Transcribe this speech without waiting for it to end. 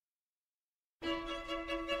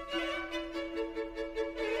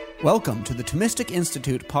Welcome to the Thomistic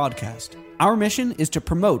Institute podcast. Our mission is to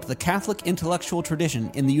promote the Catholic intellectual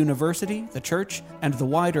tradition in the university, the church, and the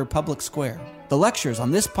wider public square. The lectures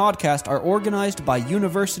on this podcast are organized by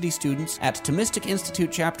university students at Thomistic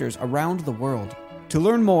Institute chapters around the world. To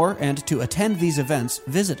learn more and to attend these events,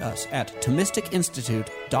 visit us at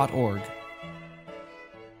ThomisticInstitute.org.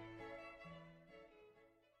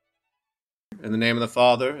 In the name of the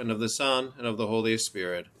Father, and of the Son, and of the Holy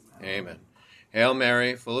Spirit. Amen. Hail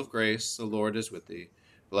Mary, full of grace, the Lord is with thee.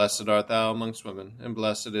 Blessed art thou amongst women, and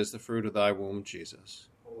blessed is the fruit of thy womb, Jesus.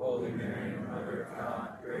 Holy Mary, Mother of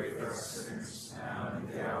God, pray for us sinners, now and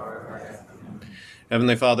at the hour of our death. Amen.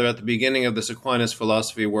 Heavenly Father, at the beginning of this Aquinas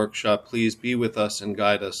philosophy workshop, please be with us and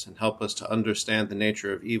guide us, and help us to understand the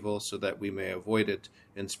nature of evil so that we may avoid it,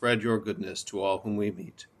 and spread your goodness to all whom we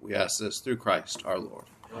meet. We ask this through Christ our Lord.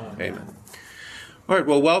 Amen. All right,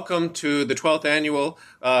 well, welcome to the 12th annual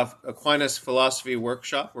Aquinas Philosophy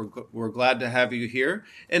Workshop. We're glad to have you here.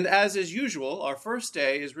 And as is usual, our first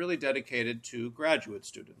day is really dedicated to graduate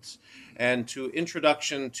students and to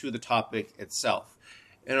introduction to the topic itself.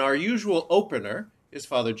 And our usual opener is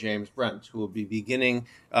Father James Brent, who will be giving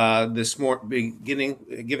us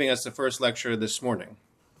the first lecture this morning.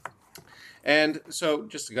 And so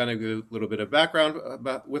just to kind of give a little bit of background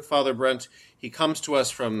with Father Brent, he comes to us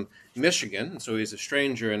from Michigan, so he's a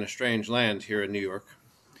stranger in a strange land here in New York.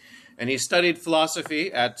 And he studied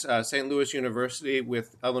philosophy at St. Louis University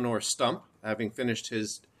with Eleanor Stump, having finished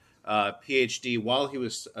his PhD while he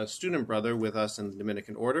was a student brother with us in the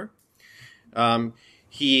Dominican Order.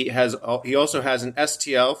 He also has an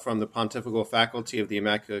STL from the Pontifical Faculty of the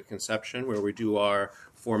Immaculate Conception, where we do our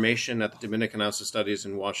formation at the Dominican House of Studies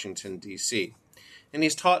in Washington, D.C. And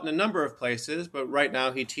he's taught in a number of places, but right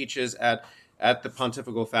now he teaches at the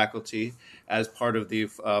Pontifical Faculty as part of the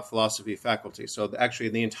philosophy faculty. So actually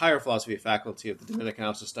the entire philosophy faculty of the Dominican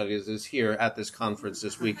House of Studies is here at this conference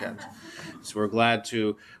this weekend. So we're glad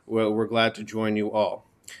to join you all.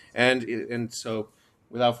 And so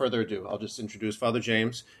without further ado, I'll just introduce Father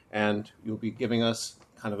James, and you'll be giving us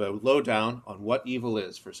kind of a lowdown on what evil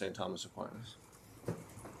is for St. Thomas Aquinas.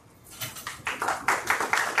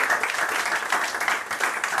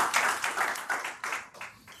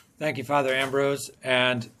 Thank you, Father Ambrose,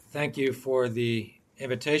 and thank you for the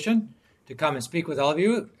invitation to come and speak with all of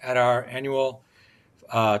you at our annual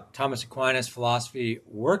Thomas Aquinas Philosophy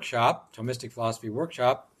Workshop, Thomistic Philosophy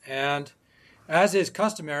Workshop. And as is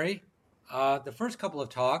customary, the first couple of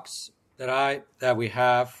talks that we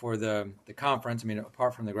have for the conference,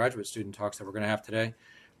 apart from the graduate student talks that we're going to have today,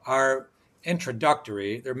 are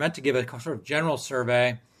introductory. They're meant to give a sort of general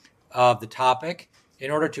survey of the topic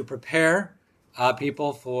in order to prepare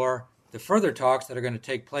people for the further talks that are going to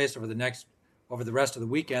take place over the rest of the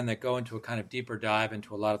weekend that go into a kind of deeper dive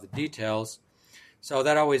into a lot of the details. So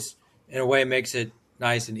that always, in a way, makes it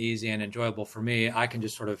nice and easy and enjoyable for me. I can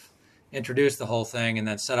just sort of introduce the whole thing and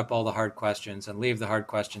then set up all the hard questions and leave the hard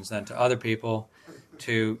questions then to other people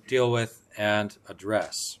to deal with and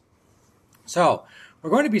address. So we're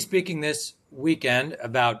going to be speaking this weekend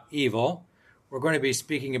about evil. We're going to be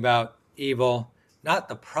speaking about evil, not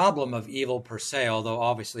the problem of evil per se, although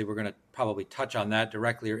obviously we're going to probably touch on that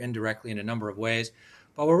directly or indirectly in a number of ways.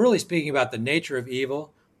 But we're really speaking about the nature of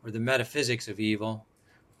evil or the metaphysics of evil.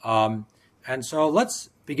 And so let's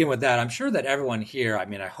begin with that. I'm sure that everyone here,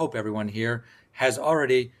 I hope everyone here has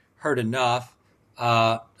already heard enough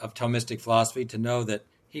of Thomistic philosophy to know that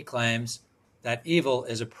he claims that evil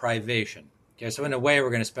is a privation. Okay, so in a way,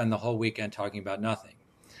 we're going to spend the whole weekend talking about nothing.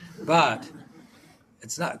 But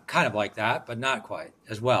it's not kind of like that, but not quite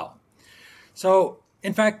as well. So,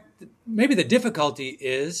 in fact, maybe the difficulty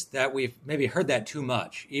is that we've maybe heard that too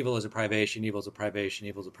much. Evil is a privation, evil is a privation,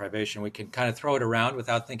 evil is a privation. We can kind of throw it around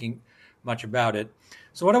without thinking much about it.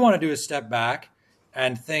 So what I want to do is step back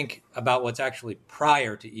and think about what's actually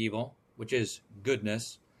prior to evil, which is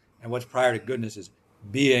goodness. And what's prior to goodness is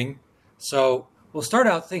being. So we'll start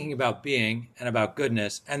out thinking about being and about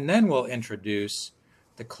goodness, and then we'll introduce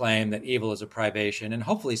the claim that evil is a privation and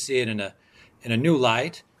hopefully see it in a new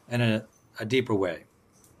light and in a deeper way.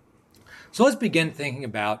 So let's begin thinking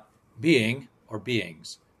about being or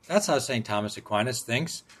beings. That's how St. Thomas Aquinas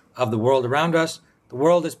thinks of the world around us. The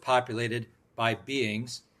world is populated by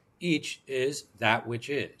beings. Each is that which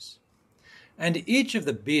is. And each of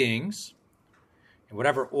the beings, in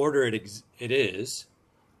whatever order it is,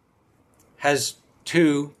 has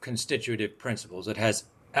two constitutive principles. It has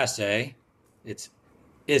esse, its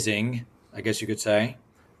ising, I guess you could say,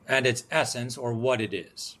 and its essence, or what it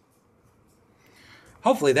is.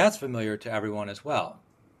 Hopefully that's familiar to everyone as well.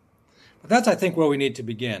 But that's, I think, where we need to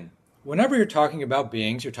begin. Whenever you're talking about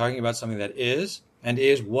beings, you're talking about something that is and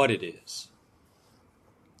is what it is.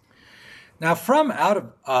 Now, from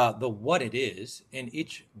out of the what it is in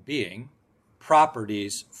each being,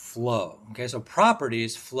 properties flow. Okay, so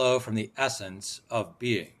properties flow from the essence of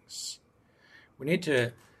beings. We need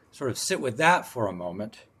to sort of sit with that for a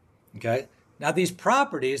moment. Okay, now these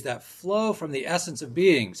properties that flow from the essence of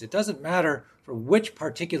beings, it doesn't matter for which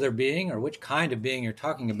particular being or which kind of being you're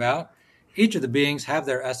talking about. Each of the beings have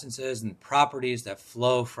their essences and properties that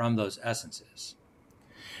flow from those essences.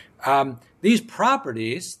 These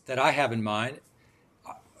properties that I have in mind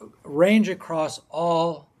range across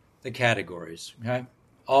all the categories, okay?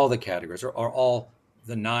 All the categories, or all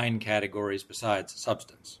the 9 categories besides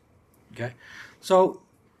substance, okay? So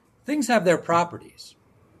things have their properties,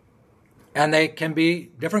 and they can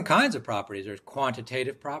be different kinds of properties. There's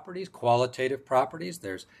quantitative properties, qualitative properties,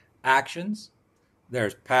 there's actions,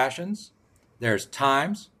 there's passions, there's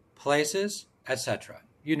times, places, etc.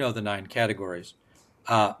 You know the 9 categories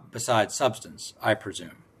besides substance, I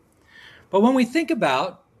presume. But when we think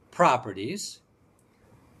about properties,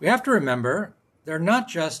 we have to remember they're not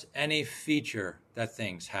just any feature that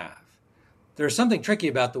things have. There's something tricky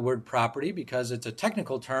about the word property because it's a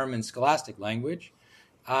technical term in scholastic language,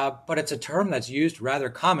 but it's a term that's used rather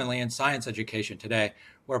commonly in science education today,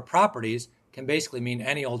 where properties can basically mean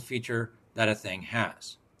any old feature that a thing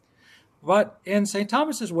has. But in St.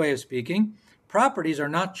 Thomas's way of speaking, properties are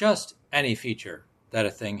not just any feature that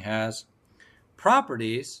a thing has.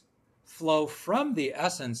 Properties flow from the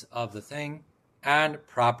essence of the thing, and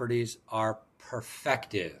properties are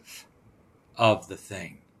perfective of the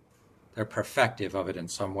thing. They're perfective of it in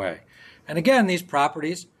some way. And again, these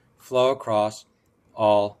properties flow across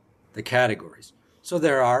all the categories. So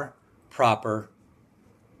there are proper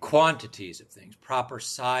quantities of things, proper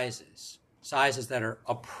sizes that are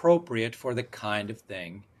appropriate for the kind of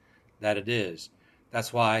thing that it is.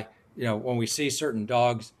 That's why, when we see certain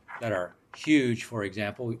dogs that are huge, for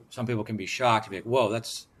example, some people can be shocked and be like, whoa,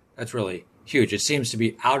 that's really huge. It seems to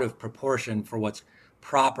be out of proportion for what's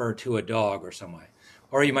proper to a dog or some way.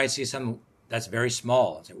 Or you might see some that's very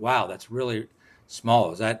small and say, wow, that's really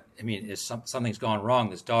small. Something's gone wrong?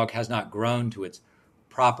 This dog has not grown to its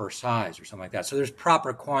proper size or something like that. So there's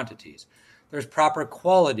proper quantities. There's proper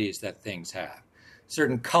qualities that things have.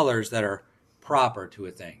 Certain colors that are proper to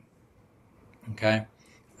a thing. Okay?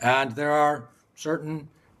 And there are certain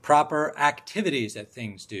proper activities that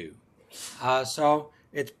things do. So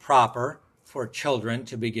it's proper for children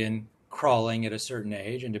to begin crawling at a certain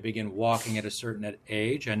age and to begin walking at a certain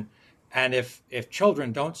age. And if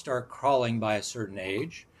children don't start crawling by a certain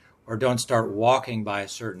age or don't start walking by a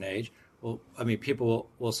certain age, people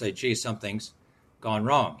will say, gee, something's gone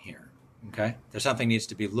wrong here. Okay? There's something needs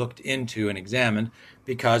to be looked into and examined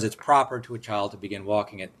because it's proper to a child to begin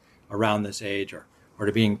walking at around this age or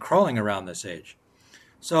to begin crawling around this age.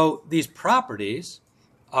 So these properties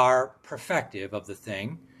are perfective of the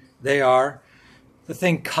thing. They are the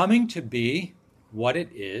thing coming to be what it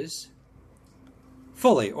is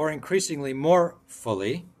fully or increasingly more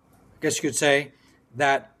fully. I guess you could say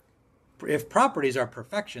that if properties are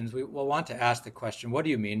perfections, we will want to ask the question, what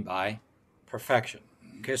do you mean by perfection?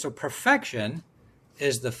 Okay, so perfection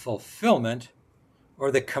is the fulfillment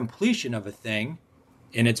or the completion of a thing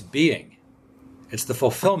in its being. It's the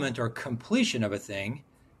fulfillment or completion of a thing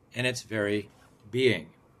in its very being.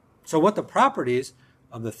 So what the properties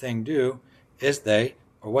of the thing do is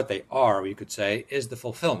what they are, you could say, is the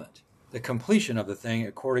fulfillment, the completion of the thing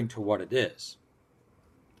according to what it is.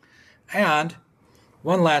 And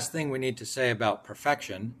one last thing we need to say about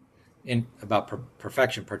perfection,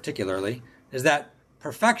 perfection particularly, is that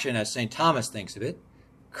perfection, as St. Thomas thinks of it,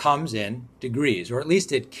 comes in degrees, or at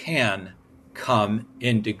least it can come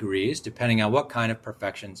in degrees, depending on what kind of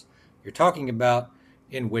perfections you're talking about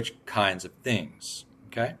in which kinds of things.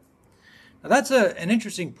 Okay? Now that's an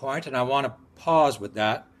interesting point, and I want to pause with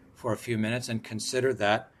that for a few minutes and consider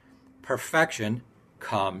that perfection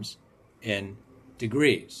comes in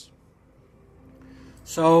degrees.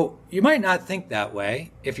 So you might not think that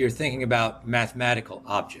way if you're thinking about mathematical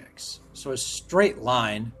objects. So a straight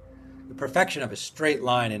line, the perfection of a straight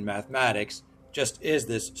line in mathematics just is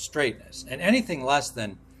this straightness. And anything less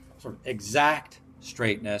than sort of exact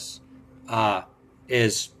straightness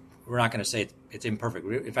is, we're not going to say it's imperfect.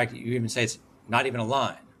 In fact, you even say it's not even a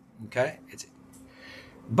line. Okay?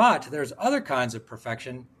 But there's other kinds of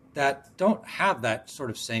perfection that don't have that sort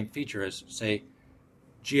of same feature as, say,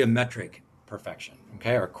 geometric perfection,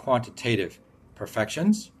 okay, or quantitative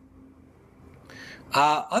perfections.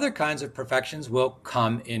 Other kinds of perfections will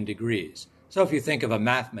come in degrees. So if you think of a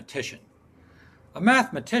mathematician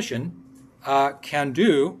can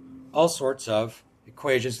do all sorts of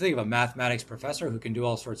equations. Think of a mathematics professor who can do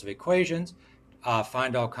all sorts of equations,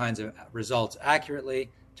 find all kinds of results accurately,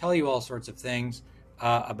 tell you all sorts of things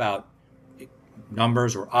about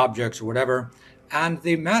numbers or objects or whatever. And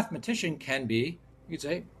the mathematician can be, you could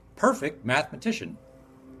say, perfect mathematician.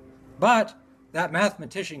 But that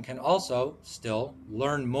mathematician can also still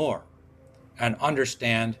learn more and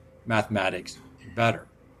understand mathematics better.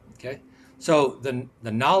 Okay? So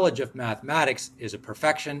the knowledge of mathematics is a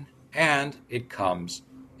perfection, and it comes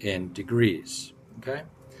in degrees. Okay?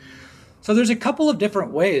 So there's a couple of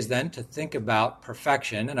different ways then to think about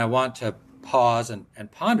perfection, and I want to pause and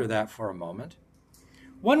ponder that for a moment.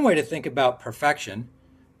 One way to think about perfection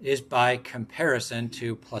is by comparison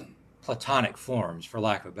to Platonic forms, for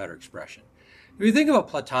lack of a better expression. If you think about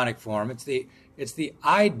Platonic form, it's the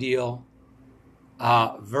ideal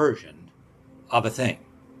version of a thing.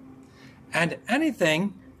 And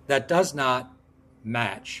anything that does not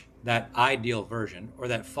match that ideal version or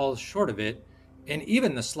that falls short of it in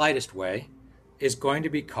even the slightest way is going to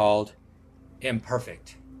be called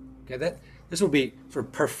imperfect. Okay, this will be sort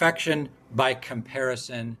of perfection by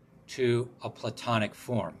comparison to a Platonic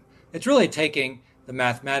form. It's really taking the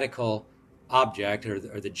mathematical object or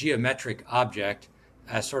the geometric object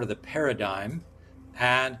as sort of the paradigm,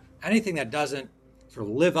 and anything that doesn't sort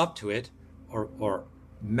of live up to it or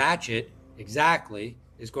match it exactly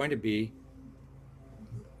is going to be,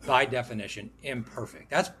 by definition, imperfect.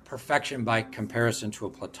 That's perfection by comparison to a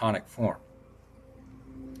Platonic form.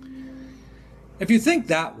 If you think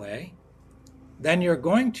that way, then you're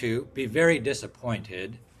going to be very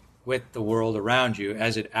disappointed with the world around you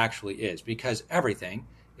as it actually is, because everything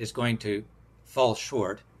is going to fall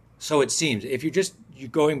short. So it seems. If you're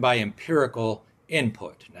going by empirical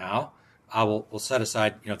input now, we'll set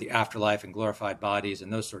aside the afterlife and glorified bodies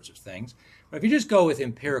and those sorts of things. But if you just go with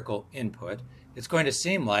empirical input, it's going to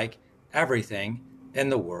seem like everything in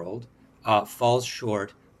the world falls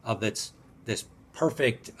short of this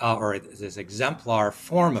perfect or this exemplar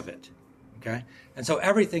form of it. Okay, and so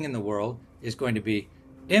everything in the world is going to be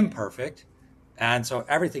imperfect, and so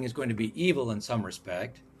everything is going to be evil in some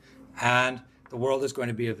respect, and the world is going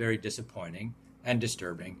to be a very disappointing and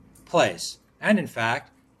disturbing place. And in fact,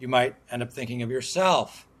 you might end up thinking of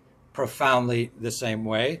yourself profoundly the same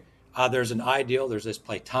way. There's an ideal, there's this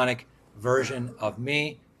Platonic version of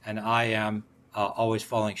me, and I am always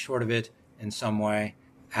falling short of it in some way.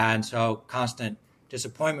 And so constant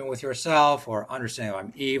disappointment with yourself or understanding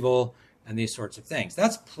I'm evil and these sorts of things.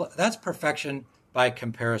 That's perfection by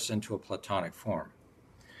comparison to a Platonic form.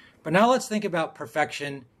 But now let's think about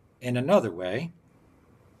perfection in another way.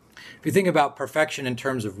 If you think about perfection in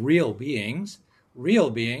terms of real beings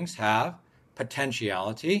have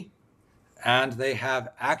potentiality and they have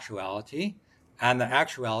actuality, and the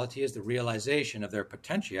actuality is the realization of their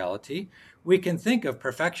potentiality. We can think of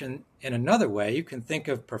perfection in another way. You can think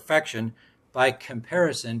of perfection by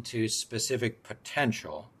comparison to specific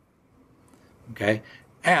potential. Okay?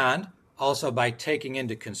 And also by taking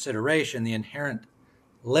into consideration the inherent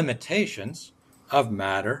limitations of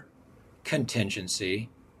matter, contingency,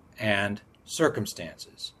 and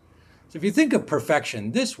circumstances. So if you think of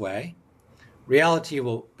perfection this way, reality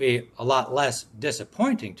will be a lot less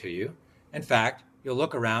disappointing to you. In fact, you'll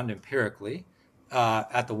look around empirically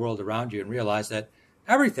at the world around you and realize that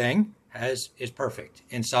everything is perfect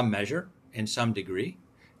in some measure, in some degree.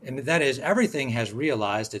 And that is, everything has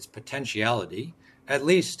realized its potentiality, at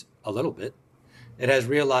least a little bit. It has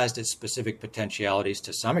realized its specific potentialities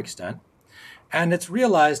to some extent. And it's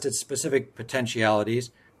realized its specific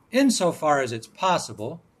potentialities insofar as it's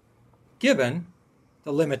possible, given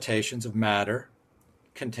the limitations of matter,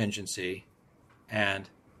 contingency, and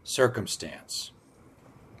circumstance.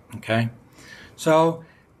 Okay? So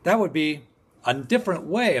that would be a different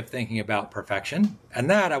way of thinking about perfection. And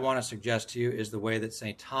that, I want to suggest to you, is the way that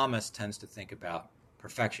St. Thomas tends to think about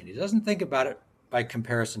perfection. He doesn't think about it by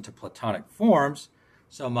comparison to Platonic forms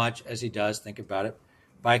so much as he does think about it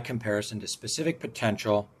by comparison to specific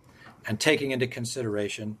potential and taking into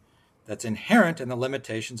consideration that's inherent in the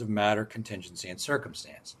limitations of matter, contingency, and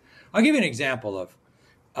circumstance. I'll give you an example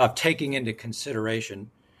of taking into consideration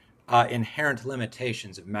inherent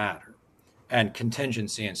limitations of matter and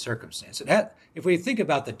contingency and circumstance. If we think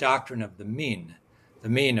about the doctrine of the mean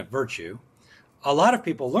of virtue, a lot of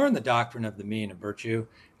people learn the doctrine of the mean of virtue,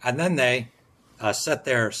 and then they set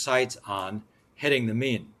their sights on hitting the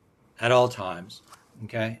mean at all times,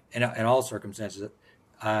 okay, in all circumstances.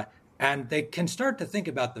 And they can start to think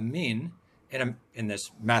about the mean in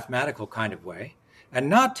this mathematical kind of way and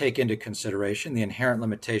not take into consideration the inherent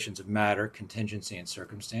limitations of matter, contingency, and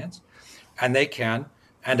circumstance. And they can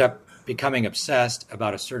end up becoming obsessed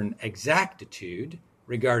about a certain exactitude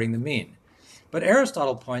regarding the mean. But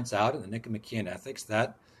Aristotle points out in the Nicomachean Ethics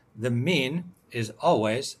that the mean is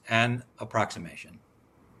always an approximation.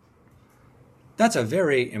 That's a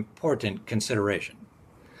very important consideration.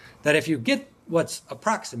 That if you get what's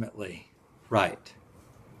approximately right,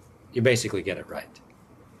 you basically get it right.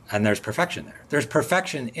 And there's perfection there. There's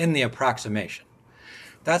perfection in the approximation.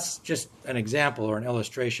 That's just an example or an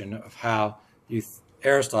illustration of how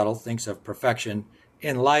Aristotle thinks of perfection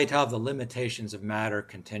in light of the limitations of matter,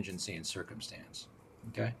 contingency, and circumstance.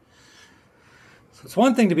 Okay? So it's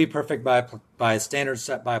one thing to be perfect by standards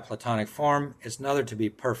set by a Platonic form. It's another to be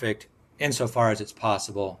perfect insofar as it's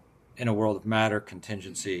possible in a world of matter,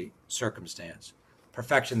 contingency, circumstance.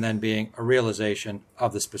 Perfection then being a realization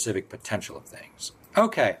of the specific potential of things.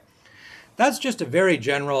 Okay, that's just a very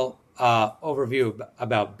general overview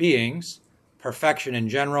about beings, perfection in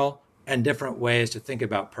general, and different ways to think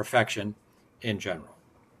about perfection in general.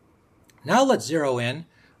 Now let's zero in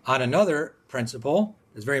on another principle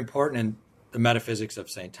that's very important in the metaphysics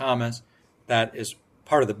of St. Thomas that is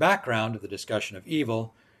part of the background of the discussion of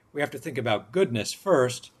evil. We have to think about goodness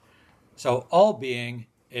first. So all being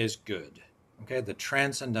is good. Okay, the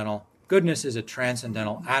transcendental goodness is a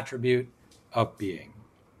transcendental attribute of being.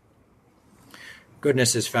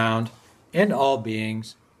 Goodness is found in all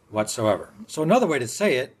beings whatsoever. So another way to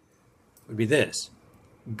say it would be this: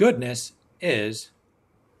 goodness is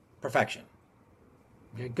perfection.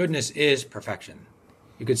 Okay, goodness is perfection.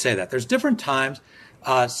 You could say that. There's different times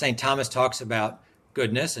St. Thomas talks about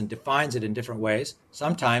goodness and defines it in different ways.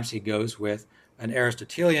 Sometimes he goes with an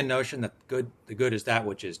Aristotelian notion that the good is that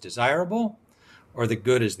which is desirable, or the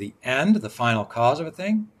good is the end, the final cause of a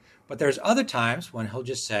thing. But there's other times when he'll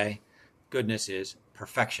just say goodness is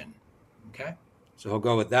perfection. Okay? So he'll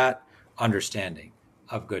go with that understanding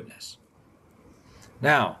of goodness.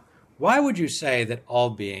 Now, why would you say that all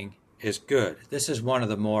being is good? This is one of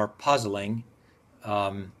the more puzzling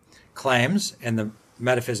claims in the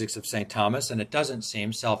metaphysics of St. Thomas, and it doesn't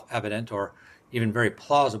seem self-evident or even very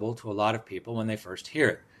plausible to a lot of people when they first hear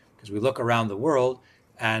it. Because we look around the world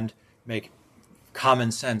and make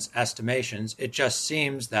common sense estimations, it just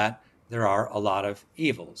seems that there are a lot of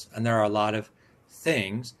evils, and there are a lot of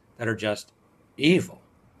things that are just evil,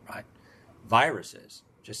 right? Viruses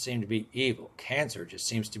just seem to be evil. Cancer just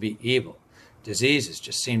seems to be evil. Diseases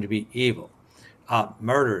just seem to be evil.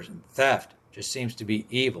 Murders and theft just seems to be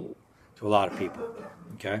evil to a lot of people,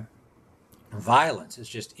 okay? Violence is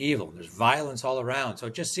just evil. There's violence all around. So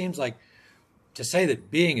it just seems like to say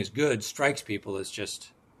that being is good strikes people as just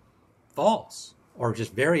false or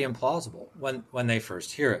just very implausible when they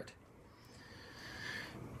first hear it.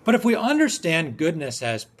 But if we understand goodness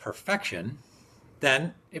as perfection,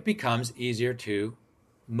 then it becomes easier to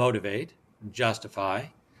motivate, justify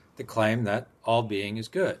the claim that all being is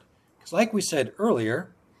good. Because like we said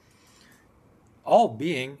earlier, all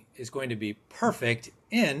being is going to be perfect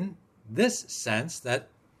in this sense that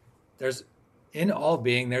in all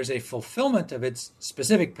being, there's a fulfillment of its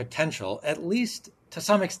specific potential, at least to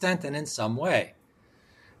some extent and in some way.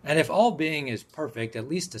 And if all being is perfect, at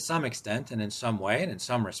least to some extent and in some way and in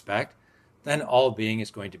some respect, then all being is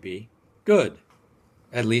going to be good,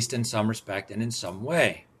 at least in some respect and in some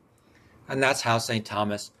way. And that's how St.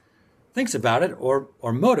 Thomas thinks about it or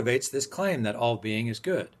motivates this claim that all being is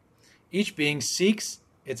good. Each being seeks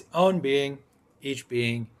its own being. Each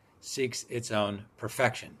being seeks its own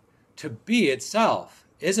perfection. To be itself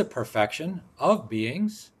is a perfection of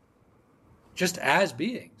beings, just as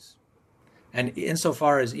beings. And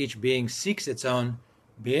insofar as each being seeks its own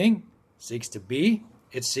being, seeks to be,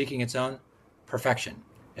 it's seeking its own perfection.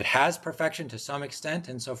 It has perfection to some extent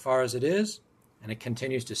insofar as it is, and it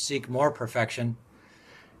continues to seek more perfection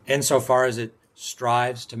insofar as it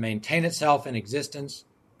strives to maintain itself in existence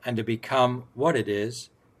and to become what it is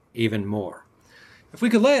even more. If we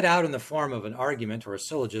could lay it out in the form of an argument or a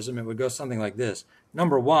syllogism, it would go something like this.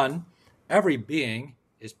 Number one, every being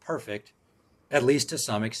is perfect, at least to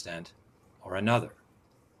some extent or another.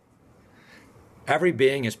 Every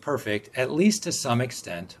being is perfect, at least to some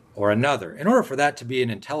extent or another. In order for that to be an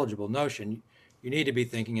intelligible notion, you need to be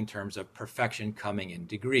thinking in terms of perfection coming in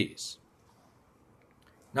degrees.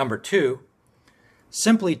 Number two,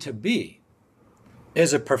 simply to be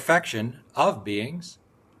is a perfection of beings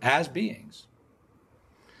as beings.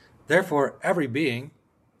 Therefore, every being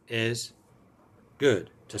is good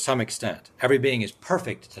to some extent. Every being is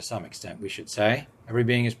perfect to some extent, we should say. Every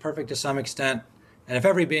being is perfect to some extent. And if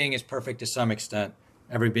every being is perfect to some extent,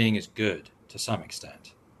 every being is good to some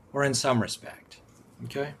extent, or in some respect.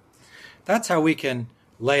 Okay? That's how we can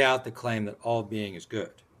lay out the claim that all being is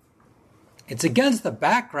good. It's against the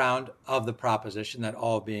background of the proposition that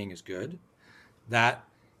all being is good that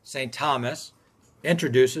St. Thomas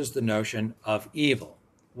introduces the notion of evil.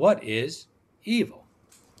 What is evil?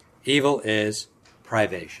 Evil is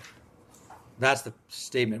privation. That's the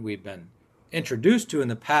statement we've been introduced to in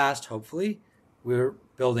the past. Hopefully, we're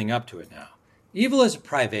building up to it now. Evil is a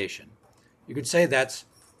privation. You could say that's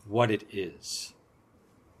what it is.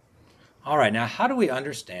 All right, now how do we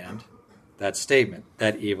understand that statement,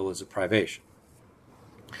 that evil is a privation?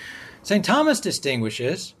 St. Thomas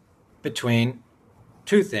distinguishes between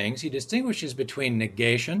two things. He distinguishes between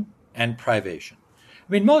negation and privation.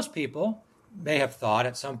 I mean, most people may have thought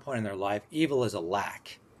at some point in their life, evil is a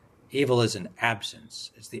lack. Evil is an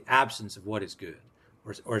absence. It's the absence of what is good.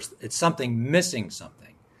 Or it's something missing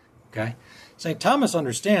something. Okay? St. Thomas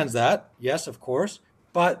understands that, yes, of course,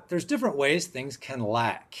 but there's different ways things can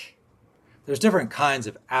lack. There's different kinds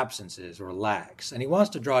of absences or lacks, and he wants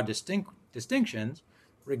to draw distinctions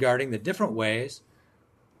regarding the different ways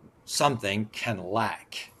something can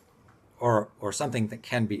lack or something that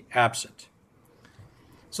can be absent.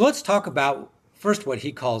 So let's talk about first what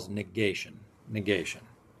he calls negation. Negation.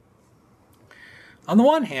 On the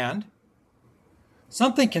one hand,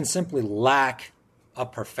 something can simply lack a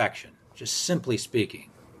perfection, just simply speaking.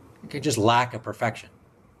 It can just lack a perfection.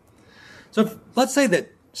 So let's say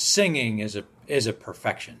that singing is a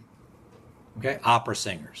perfection. Okay, opera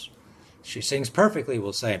singers. She sings perfectly,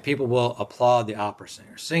 we'll say, and people will applaud the opera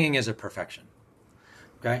singer. Singing is a perfection.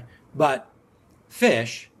 Okay? But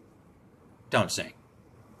fish don't sing.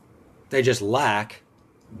 They just lack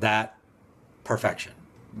that perfection.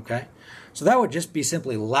 Okay? So that would just be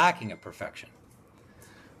simply lacking a perfection.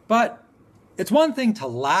 But it's one thing to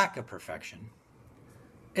lack a perfection.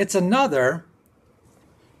 It's another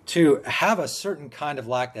to have a certain kind of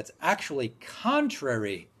lack that's actually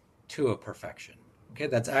contrary to a perfection. Okay,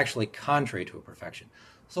 that's actually contrary to a perfection.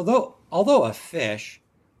 So although a fish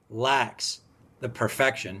lacks the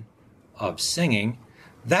perfection of singing,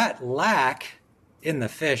 that lack in the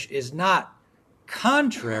fish is not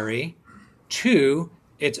contrary to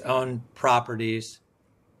its own properties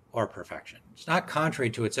or perfection. It's not contrary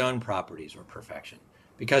to its own properties or perfection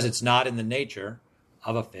because it's not in the nature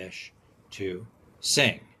of a fish to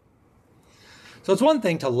sing. So it's one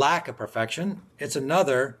thing to lack a perfection. It's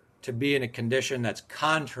another to be in a condition that's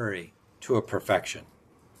contrary to a perfection.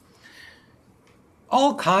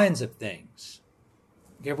 All kinds of things.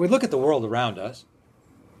 If we look at the world around us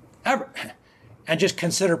and just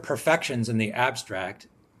consider perfections in the abstract,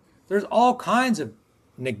 there's all kinds of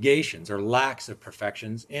negations or lacks of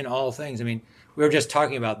perfections in all things. I mean, we were just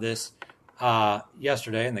talking about this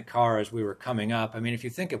yesterday in the car as we were coming up. I mean, if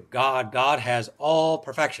you think of God, God has all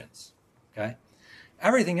perfections, okay?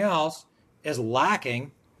 Everything else is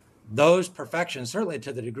lacking those perfections, certainly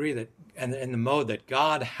to the degree that, and in the mode that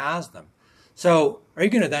God has them. So are you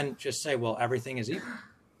going to then just say, well, everything is evil?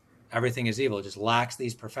 Everything is evil. It just lacks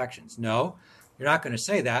these perfections. No, you're not going to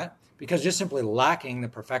say that because just simply lacking the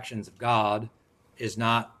perfections of God is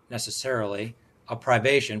not necessarily a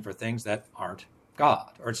privation for things that aren't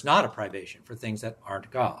God, or it's not a privation for things that aren't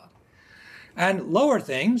God. And lower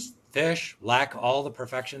things, fish, lack all the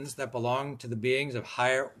perfections that belong to the beings of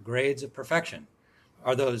higher grades of perfection.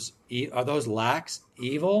 Are those lacks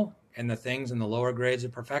evil in the things in the lower grades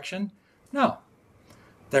of perfection? No.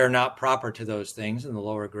 They're not proper to those things in the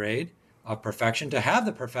lower grade of perfection to have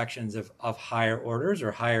the perfections of higher orders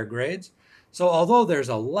or higher grades. So although there's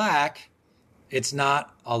a lack, it's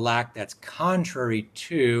not a lack that's contrary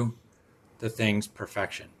to the thing's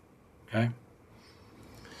perfection. Okay?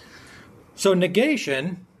 So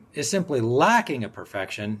negation is simply lacking a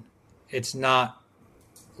perfection. It's not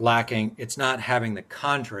having the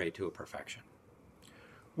contrary to a perfection.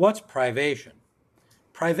 What's privation?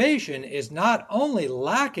 Privation is not only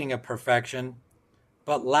lacking a perfection,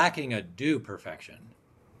 but lacking a due perfection.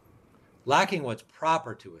 Lacking what's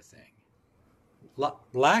proper to a thing.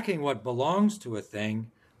 Lacking what belongs to a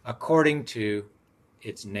thing according to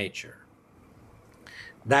its nature.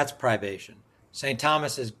 That's privation. St.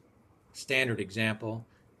 Thomas's standard example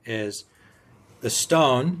is the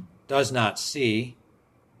stone does not see.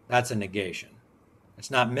 That's a negation.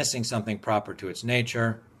 It's not missing something proper to its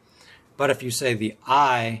nature. But if you say the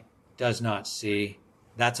eye does not see,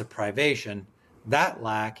 that's a privation. That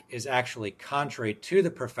lack is actually contrary to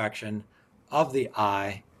the perfection of the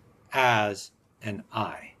eye as an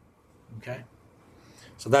eye. Okay?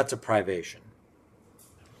 So that's a privation.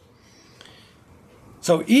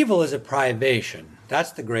 So evil is a privation.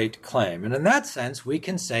 That's the great claim. And in that sense, we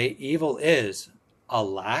can say evil is a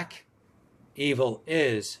lack. Evil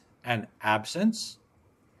is an absence.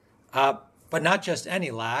 But not just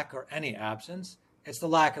any lack or any absence. It's the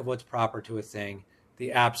lack of what's proper to a thing,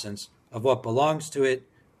 the absence of what belongs to it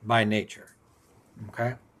by nature.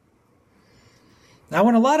 Okay? Now,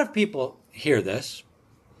 when a lot of people hear this,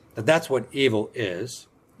 that that's what evil is,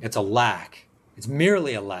 it's a lack. It's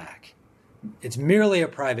merely a lack. It's merely a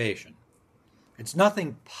privation. It's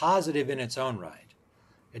nothing positive in its own right.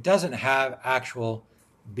 It doesn't have actual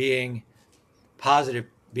being, positive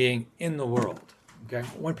being in the world. Okay?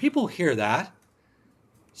 When people hear that,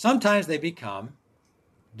 sometimes they become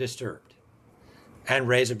disturbed and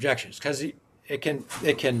raise objections because it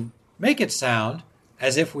can make it sound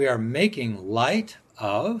as if we are making light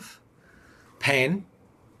of pain,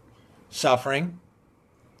 suffering,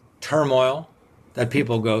 turmoil that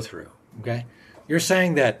people go through. Okay? You're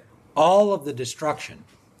saying that all of the destruction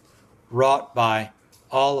wrought by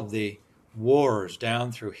all of the wars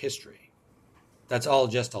down through history, that's all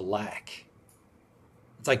just a lack.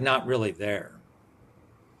 It's like not really there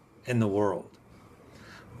in the world.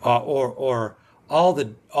 Or all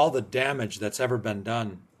the damage that's ever been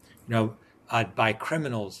done, by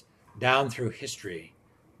criminals down through history,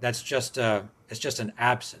 it's just an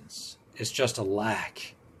absence. It's just a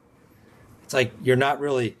lack. It's like you're not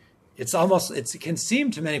really. It can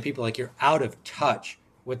seem to many people like you're out of touch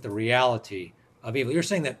with the reality of evil. You're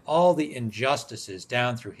saying that all the injustices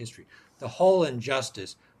down through history, the whole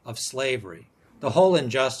injustice of slavery, the whole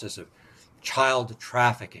injustice of child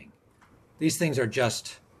trafficking, these things are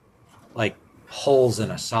just like holes in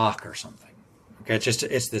a sock or something. Okay,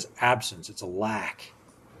 it's this absence. It's a lack,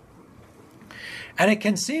 and it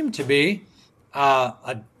can seem to be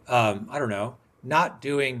not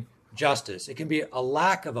doing justice. It can be a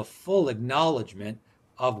lack of a full acknowledgement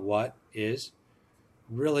of what is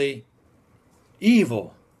really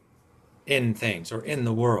evil in things or in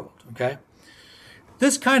the world. Okay,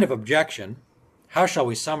 this kind of objection, how shall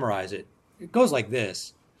we summarize it? It goes like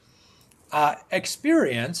this.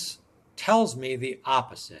 Experience tells me the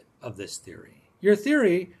opposite of this theory. Your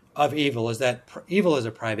theory of evil is that evil is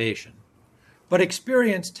a privation, but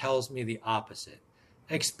experience tells me the opposite.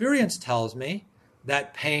 Experience tells me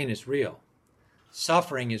that pain is real,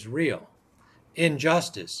 suffering is real,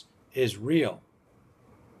 injustice is real.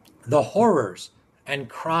 The horrors and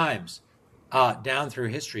crimes down through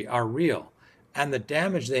history are real, and the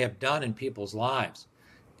damage they have done in people's lives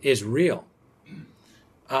is real.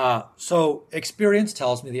 So experience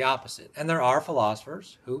tells me the opposite. And there are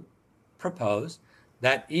philosophers who propose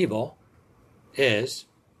that evil is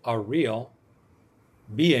a real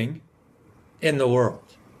being in the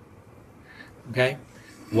world. Okay?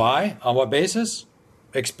 Why? On what basis?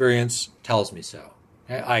 Experience tells me so.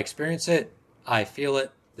 Okay? I experience it, I feel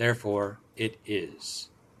it, therefore it is.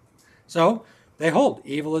 So they hold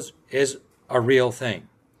evil is a real thing.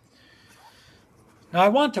 Now I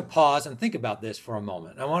want to pause and think about this for a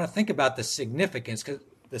moment. I want to think about the significance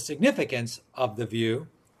of the view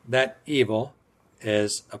that evil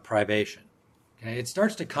is a privation. Okay? It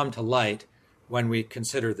starts to come to light when we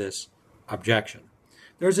consider this objection.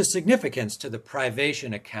 There's a significance to the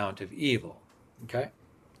privation account of evil. Okay?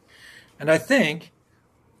 And I think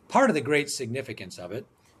part of the great significance of it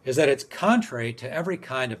is that it's contrary to every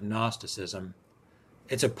kind of Gnosticism.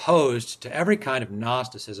 It's opposed to every kind of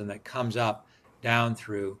Gnosticism that comes up down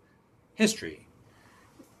through history.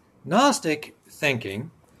 Gnostic thinking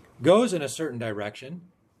goes in a certain direction,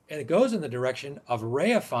 and it goes in the direction of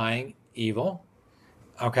reifying evil,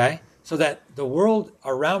 okay? So that the world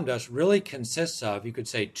around us really consists of, you could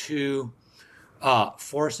say, two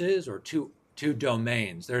forces or two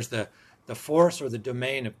domains. There's the force or the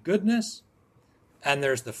domain of goodness, and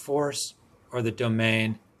there's the force or the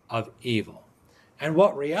domain of evil. And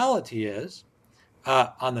what reality is,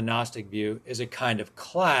 on the Gnostic view, is a kind of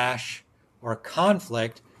clash or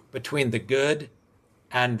conflict between the good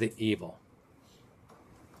and the evil.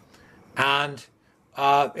 And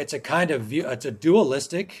it's a kind of view, it's a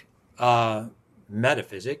dualistic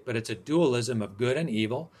metaphysic, but it's a dualism of good and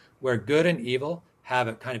evil, where good and evil have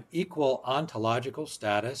a kind of equal ontological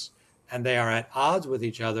status, and they are at odds with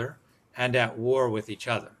each other and at war with each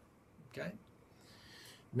other. Okay?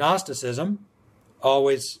 Gnosticism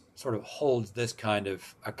always sort of holds this kind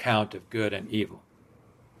of account of good and evil.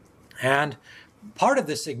 And part of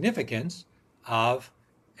the significance of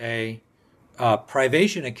a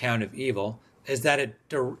privation account of evil is that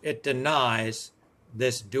it denies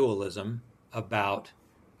this dualism about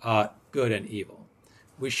good and evil.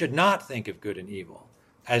 We should not think of good and evil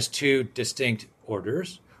as two distinct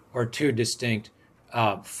orders or two distinct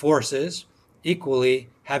forces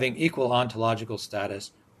having equal ontological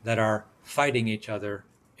status that are fighting each other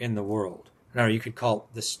in the world. Now, you could call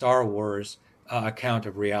it the Star Wars account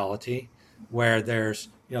of reality, where there's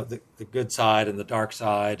the good side and the dark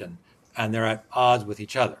side, and they're at odds with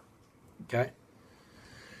each other. Okay?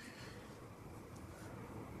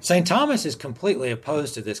 St. Thomas is completely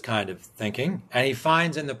opposed to this kind of thinking, and he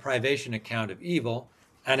finds in the privation account of evil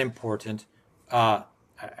an important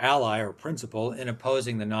ally or principle in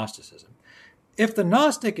opposing the Gnosticism. If the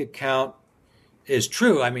Gnostic account is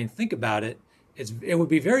true, I mean, think about it, it would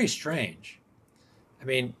be very strange. I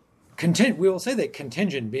mean, we will say that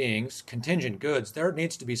contingent beings, contingent goods, there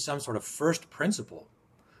needs to be some sort of first principle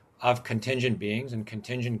of contingent beings and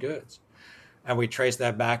contingent goods. And we trace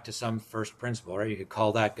that back to some first principle, right? You could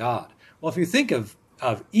call that God. Well, if you think of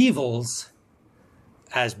evils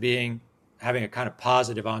as having a kind of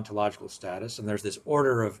positive ontological status, and there's this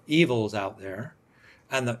order of evils out there,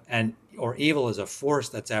 or evil is a force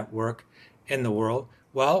that's at work in the world,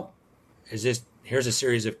 well, here's a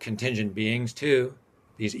series of contingent beings too,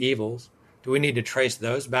 these evils. Do we need to trace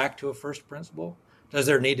those back to a first principle? Does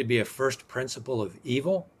there need to be a first principle of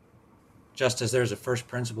evil, just as there's a first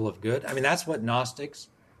principle of good? I mean, that's what Gnostics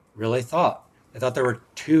really thought. They thought there were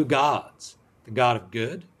two gods, the God of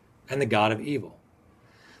good and the God of evil.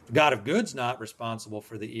 The God of good's not responsible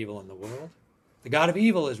for the evil in the world. The God of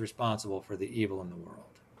evil is responsible for the evil in the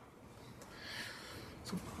world.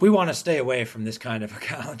 So we want to stay away from this kind of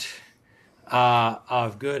account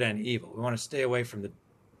of good and evil. We want to stay away from the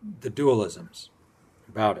dualisms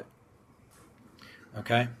about it.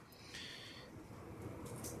 Okay?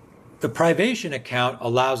 The privation account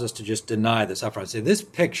allows us to just deny this upfront. Say, this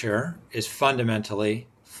picture is fundamentally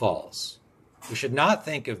false. We should not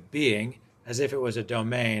think of being as if it was a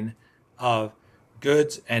domain of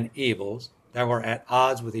goods and evils that were at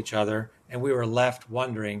odds with each other, and we were left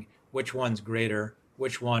wondering which one's greater,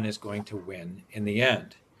 which one is going to win in the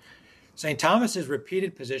end. St. Thomas's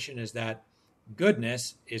repeated position is that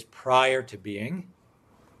goodness is prior to being,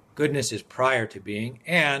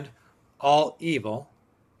 and all evil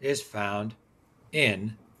is found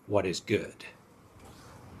in what is good.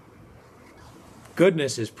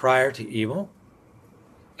 Goodness is prior to evil,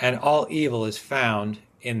 and all evil is found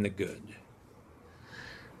in the good.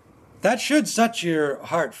 That should set your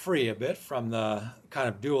heart free a bit from the kind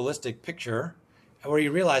of dualistic picture, where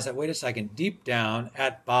you realize that, wait a second, deep down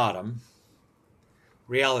at bottom,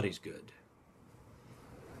 reality's good.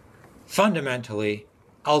 Fundamentally,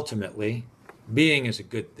 ultimately, being is a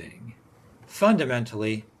good thing.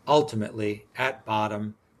 Fundamentally, ultimately, at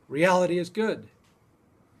bottom, reality is good.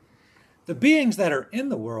 The beings that are in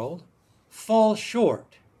the world fall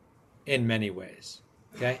short in many ways.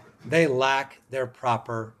 Okay? They lack their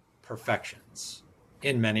proper perfections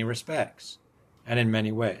in many respects and in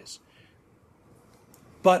many ways.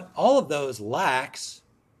 But all of those lacks,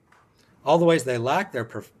 all the ways they lack their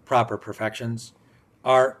proper perfections,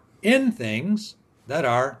 are in things that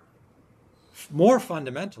are more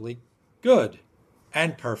fundamentally good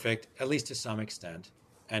and perfect, at least to some extent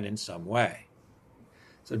and in some way.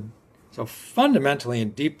 So fundamentally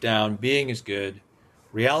and deep down, being is good,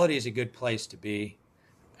 reality is a good place to be,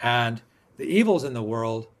 and the evils in the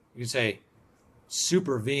world, you say,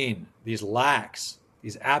 supervene, these lacks,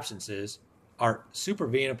 these absences, are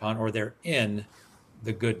supervene upon, or they're in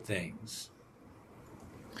the good things.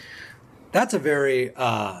 That's a very,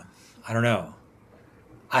 a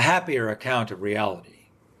happier account of reality,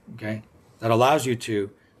 okay? That allows you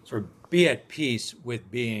to sort of be at peace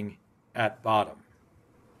with being at bottom.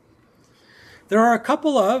 There are a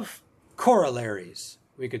couple of corollaries,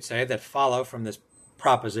 we could say, that follow from this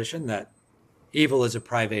proposition that evil is a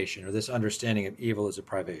privation, or this understanding of evil is a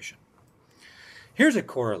privation. Here's a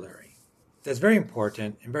corollary that's very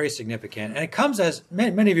important and very significant, and it comes as,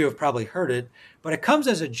 many of you have probably heard it, but it comes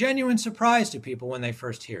as a genuine surprise to people when they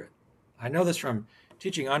first hear it. I know this from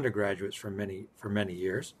teaching undergraduates for many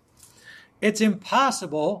years. It's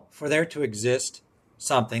impossible for there to exist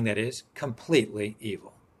something that is completely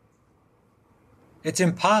evil. It's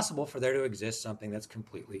impossible for there to exist something that's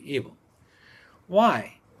completely evil.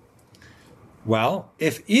 Why? Well,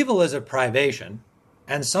 if evil is a privation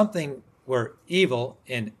and something were evil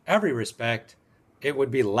in every respect, it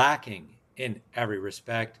would be lacking in every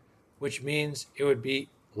respect, which means it would be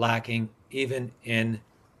lacking even in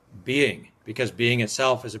being, because being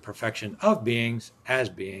itself is a perfection of beings as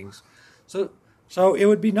beings. So it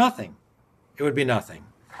would be nothing. It would be nothing.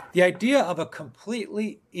 The idea of a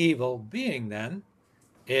completely evil being, then,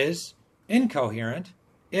 is incoherent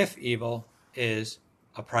if evil is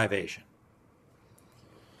a privation.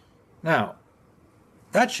 Now,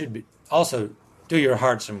 that should also do your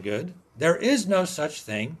heart some good. There is no such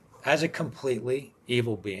thing as a completely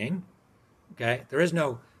evil being. Okay? There is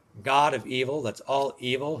no God of evil that's all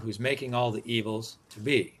evil, who's making all the evils to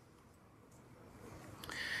be.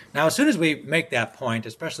 Now, as soon as we make that point,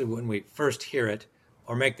 especially when we first hear it,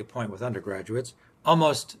 or make the point with undergraduates,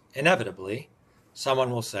 almost inevitably,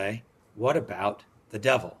 someone will say, what about the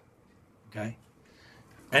devil? Okay?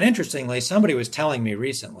 And interestingly, somebody was telling me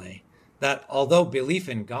recently that although belief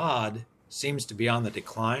in God seems to be on the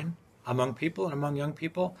decline among people and among young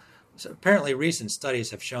people, so apparently recent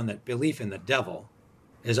studies have shown that belief in the devil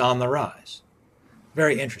is on the rise.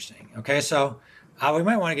 Very interesting. Okay, so we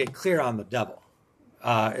might want to get clear on the devil,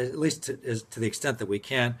 at least to the extent that we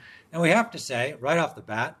can. And we have to say, right off the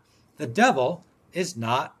bat, the devil is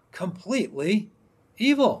not completely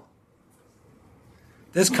evil.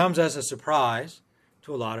 This comes as a surprise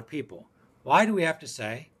to a lot of people. Why do we have to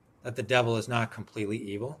say that the devil is not completely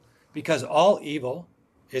evil? Because all evil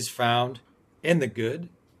is found in the good,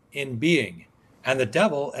 in being. And the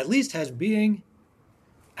devil at least has being,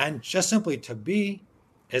 and just simply to be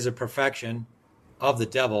is a perfection of the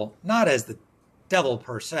devil, not as the devil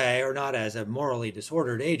per se, or not as a morally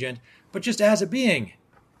disordered agent, but just as a being.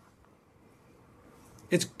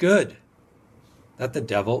 It's good that the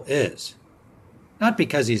devil is. Not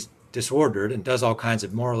because he's disordered and does all kinds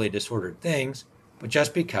of morally disordered things, but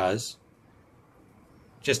just because,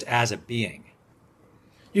 just as a being.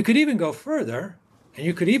 You could even go further, and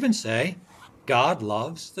you could even say, God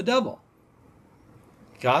loves the devil.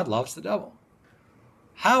 God loves the devil.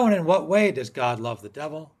 How and in what way does God love the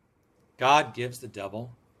devil? God gives the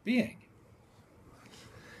devil being.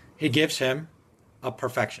 He gives him a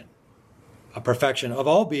perfection of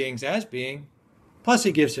all beings as being, plus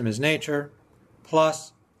he gives him his nature,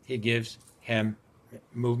 plus he gives him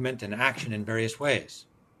movement and action in various ways.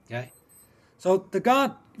 Okay? So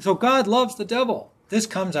God loves the devil. This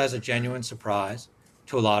comes as a genuine surprise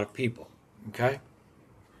to a lot of people. Okay?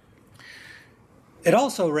 It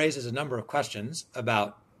also raises a number of questions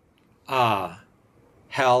about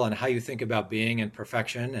hell and how you think about being and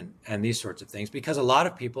perfection and these sorts of things, because a lot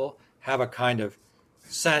of people have a kind of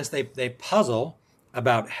sense, they puzzle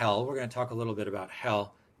about hell. We're going to talk a little bit about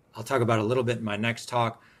hell. I'll talk about it a little bit in my next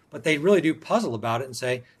talk, but they really do puzzle about it and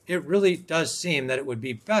say, it really does seem that it would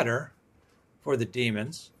be better for the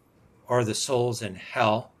demons or the souls in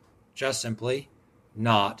hell just simply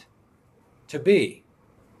not to be.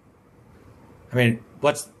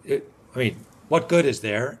 What good is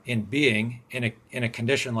there in being in a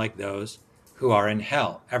condition like those who are in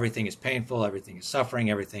hell? Everything is painful, everything is suffering,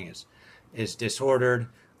 everything is disordered.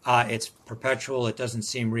 It's perpetual. It doesn't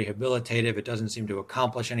seem rehabilitative. It doesn't seem to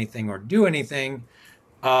accomplish anything or do anything.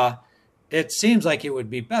 It seems like it would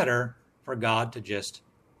be better for God to just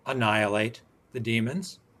annihilate the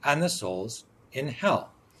demons and the souls in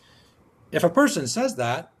hell. If a person says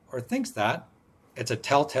that or thinks that, it's a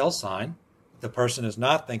telltale sign the person is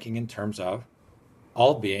not thinking in terms of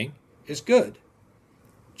all being is good.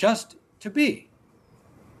 Just to be.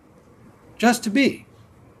 Just to be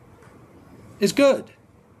is good.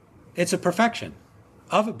 It's a perfection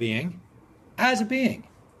of a being as a being.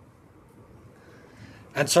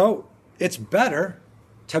 And so it's better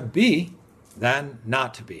to be than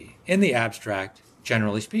not to be, in the abstract,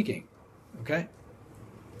 generally speaking. Okay?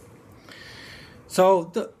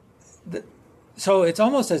 So so it's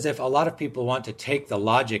almost as if a lot of people want to take the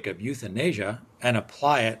logic of euthanasia and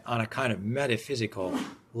apply it on a kind of metaphysical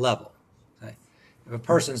level. Okay? If a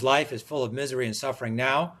person's life is full of misery and suffering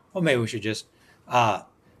now, well, maybe we should just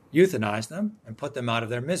euthanize them and put them out of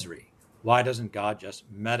their misery. Why doesn't God just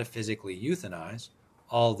metaphysically euthanize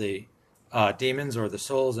all the demons or the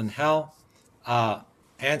souls in hell?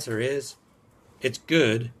 Answer is, it's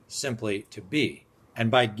good simply to be. And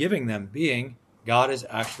by giving them being, God is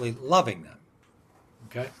actually loving them.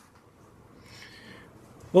 Okay?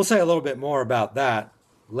 We'll say a little bit more about that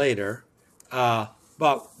later,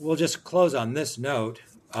 but we'll just close on this note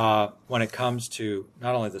when it comes to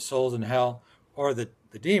not only the souls in hell or the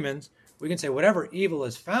demons. We can say whatever evil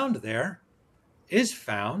is found there is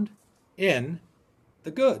found in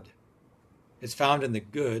the good. It's found in the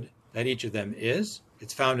good that each of them is.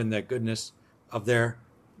 It's found in the goodness of their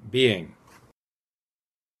being.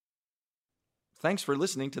 Thanks for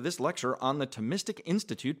listening to this lecture on the Thomistic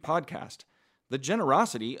Institute podcast. The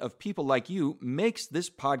generosity of people like you makes this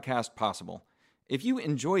podcast possible. If you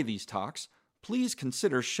enjoy these talks, please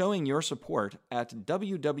consider showing your support at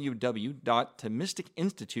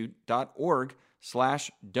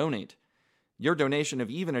www.thomisticinstitute.org/donate. Your donation of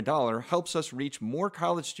even $1 helps us reach more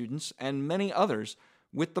college students and many others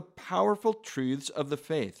with the powerful truths of the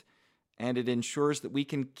faith, and it ensures that we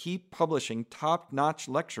can keep publishing top-notch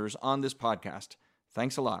lectures on this podcast.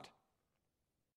 Thanks a lot.